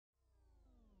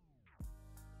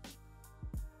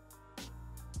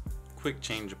quick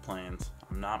change of plans.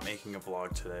 I'm not making a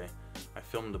vlog today. I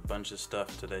filmed a bunch of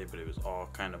stuff today, but it was all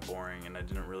kind of boring, and I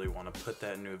didn't really want to put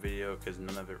that into a video because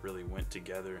none of it really went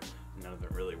together, and none of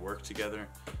it really worked together.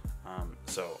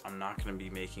 So I'm not going to be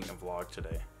making a vlog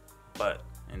today, but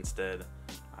instead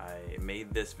I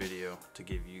made this video to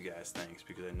give you guys thanks,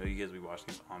 because I know you guys will be watching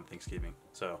this on Thanksgiving.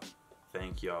 So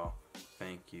thank y'all,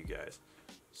 thank you guys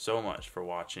so much for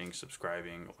watching,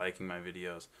 subscribing, liking my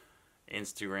videos,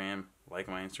 Instagram, like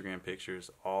my Instagram pictures,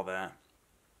 all that.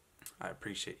 I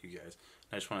appreciate you guys.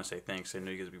 I just want to say thanks. I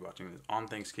know you guys will be watching this on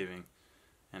Thanksgiving,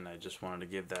 and I just wanted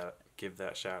to give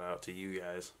that shout out to you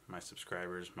guys, my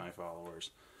subscribers, my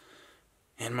followers,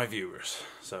 and my viewers.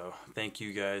 So thank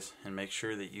you guys, and make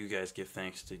sure that you guys give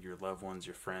thanks to your loved ones,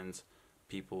 your friends,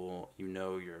 people you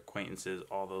know, your acquaintances,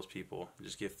 all those people.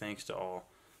 Just give thanks to all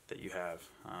that you have.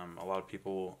 A lot of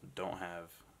people don't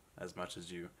have as much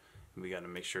as you, and we got to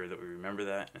make sure that we remember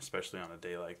that, especially on a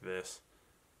day like this.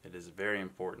 It is very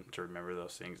important to remember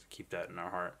those things, to keep that in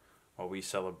our heart while we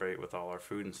celebrate with all our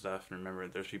food and stuff. And remember,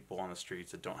 there's people on the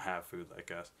streets that don't have food like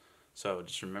us. So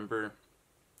just remember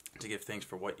to give thanks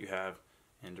for what you have,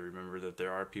 and to remember that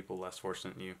there are people less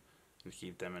fortunate than you, and to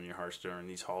keep them in your hearts during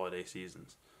these holiday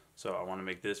seasons. So I want to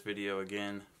make this video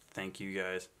again. Thank you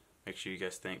guys. Make sure you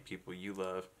guys thank people you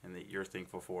love and that you're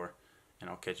thankful for. And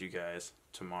I'll catch you guys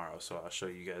tomorrow. So I'll show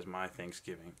you guys my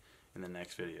Thanksgiving in the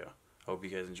next video. I hope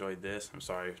you guys enjoyed this. I'm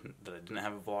sorry that I didn't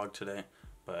have a vlog today,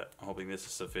 but I'm hoping this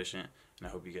is sufficient, and I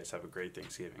hope you guys have a great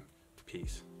Thanksgiving.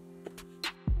 Peace.